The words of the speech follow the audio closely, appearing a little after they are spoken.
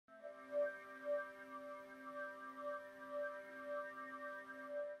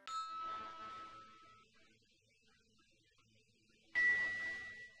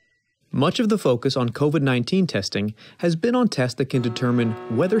Much of the focus on COVID-19 testing has been on tests that can determine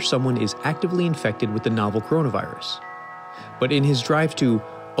whether someone is actively infected with the novel coronavirus. But in his drive to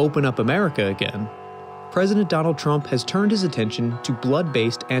open up America again, President Donald Trump has turned his attention to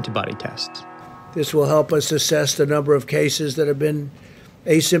blood-based antibody tests. This will help us assess the number of cases that have been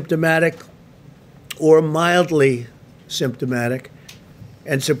asymptomatic or mildly symptomatic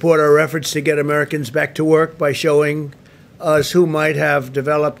and support our efforts to get Americans back to work by showing us who might have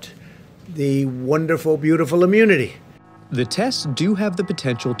developed the wonderful, beautiful immunity. The tests do have the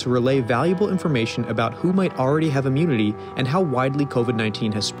potential to relay valuable information about who might already have immunity and how widely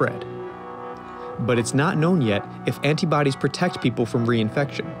COVID-19 has spread. But it's not known yet if antibodies protect people from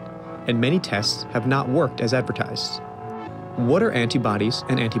reinfection, and many tests have not worked as advertised. What are antibodies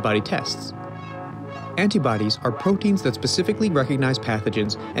and antibody tests? Antibodies are proteins that specifically recognize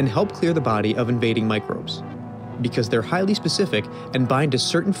pathogens and help clear the body of invading microbes. Because they're highly specific and bind to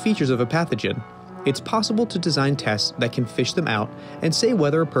certain features of a pathogen, it's possible to design tests that can fish them out and say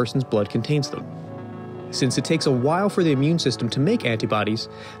whether a person's blood contains them. Since it takes a while for the immune system to make antibodies,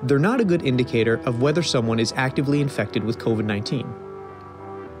 they're not a good indicator of whether someone is actively infected with COVID-19.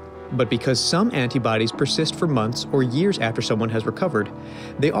 But because some antibodies persist for months or years after someone has recovered,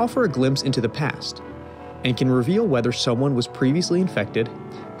 they offer a glimpse into the past and can reveal whether someone was previously infected,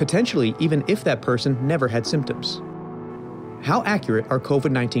 potentially even if that person never had symptoms. How accurate are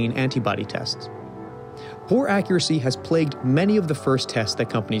COVID-19 antibody tests? Poor accuracy has plagued many of the first tests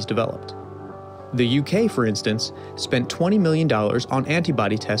that companies developed. The UK, for instance, spent $20 million on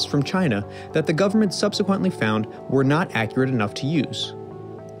antibody tests from China that the government subsequently found were not accurate enough to use.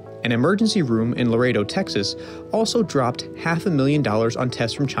 An emergency room in Laredo, Texas, also dropped $500,000 on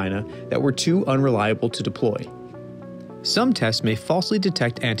tests from China that were too unreliable to deploy. Some tests may falsely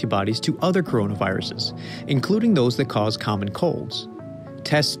detect antibodies to other coronaviruses, including those that cause common colds.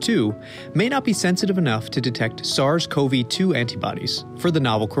 Tests, too, may not be sensitive enough to detect SARS-CoV-2 antibodies for the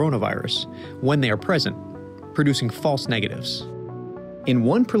novel coronavirus when they are present, producing false negatives. In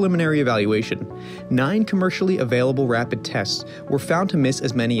one preliminary evaluation, 9 commercially available rapid tests were found to miss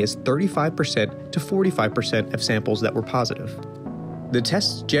as many as 35% to 45% of samples that were positive. The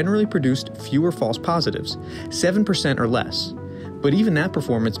tests generally produced fewer false positives, 7% or less, but even that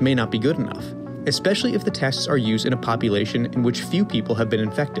performance may not be good enough, especially if the tests are used in a population in which few people have been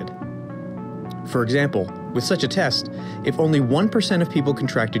infected. For example, with such a test, if only 1% of people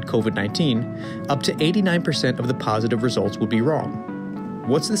contracted COVID-19, up to 89% of the positive results would be wrong.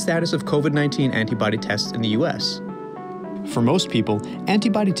 What's the status of COVID-19 antibody tests in the US? For most people,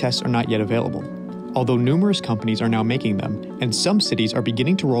 antibody tests are not yet available, although numerous companies are now making them, and some cities are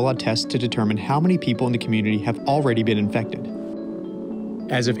beginning to roll out tests to determine how many people in the community have already been infected.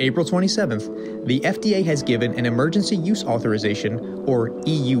 As of April 27th, the FDA has given an emergency use authorization, or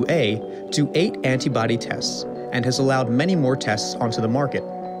EUA, to 8 antibody tests and has allowed many more tests onto the market.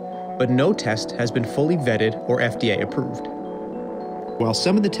 But no test has been fully vetted or FDA approved. While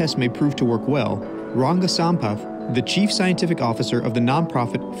some of the tests may prove to work well, Ranga Sampath, the chief scientific officer of the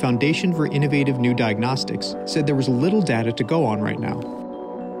nonprofit Foundation for Innovative New Diagnostics, said there was little data to go on right now.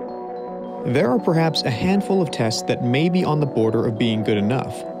 There are perhaps a handful of tests that may be on the border of being good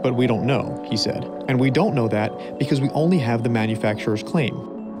enough, but we don't know, he said. And we don't know that because we only have the manufacturer's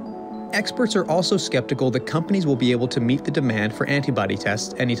claim. Experts are also skeptical that companies will be able to meet the demand for antibody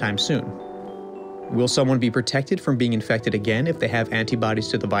tests anytime soon. Will someone be protected from being infected again if they have antibodies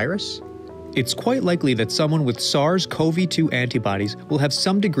to the virus? It's quite likely that someone with SARS-CoV-2 antibodies will have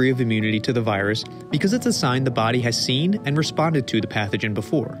some degree of immunity to the virus because it's a sign the body has seen and responded to the pathogen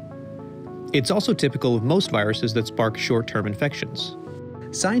before. It's also typical of most viruses that spark short-term infections.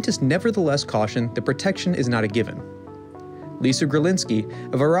 Scientists nevertheless caution that protection is not a given. Lisa Grelinsky,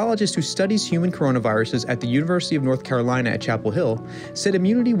 a virologist who studies human coronaviruses at the University of North Carolina at Chapel Hill, said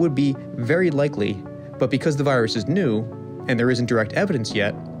immunity would be very likely, but because the virus is new, and there isn't direct evidence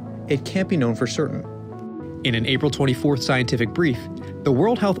yet, it can't be known for certain. In an April 24th scientific brief, the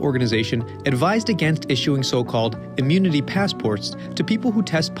World Health Organization advised against issuing so-called immunity passports to people who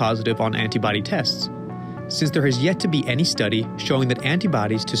test positive on antibody tests, since there has yet to be any study showing that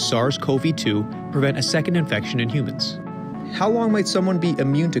antibodies to SARS-CoV-2 prevent a second infection in humans. How long might someone be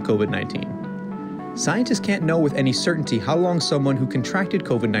immune to COVID-19? Scientists can't know with any certainty how long someone who contracted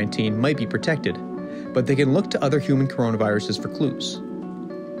COVID-19 might be protected, but they can look to other human coronaviruses for clues.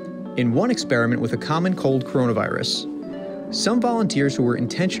 In one experiment with a common cold coronavirus, some volunteers who were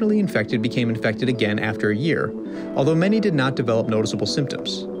intentionally infected became infected again after a year, although many did not develop noticeable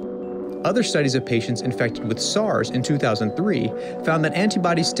symptoms. Other studies of patients infected with SARS in 2003 found that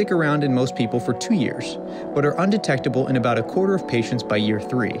antibodies stick around in most people for 2 years, but are undetectable in about a quarter of patients by year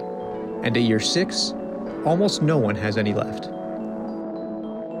 3. and at year 6, almost no one has any left.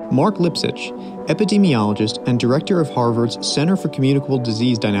 Mark Lipsitch, epidemiologist and director of Harvard's Center for Communicable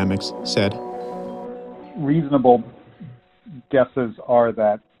Disease Dynamics, said, reasonable guesses are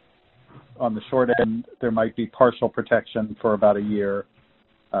that on the short end, there might be partial protection for about a year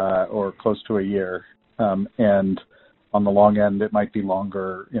or close to a year. And on the long end, it might be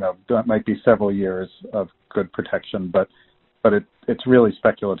longer, it might be several years of good protection, but it's really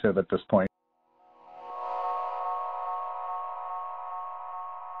speculative at this point.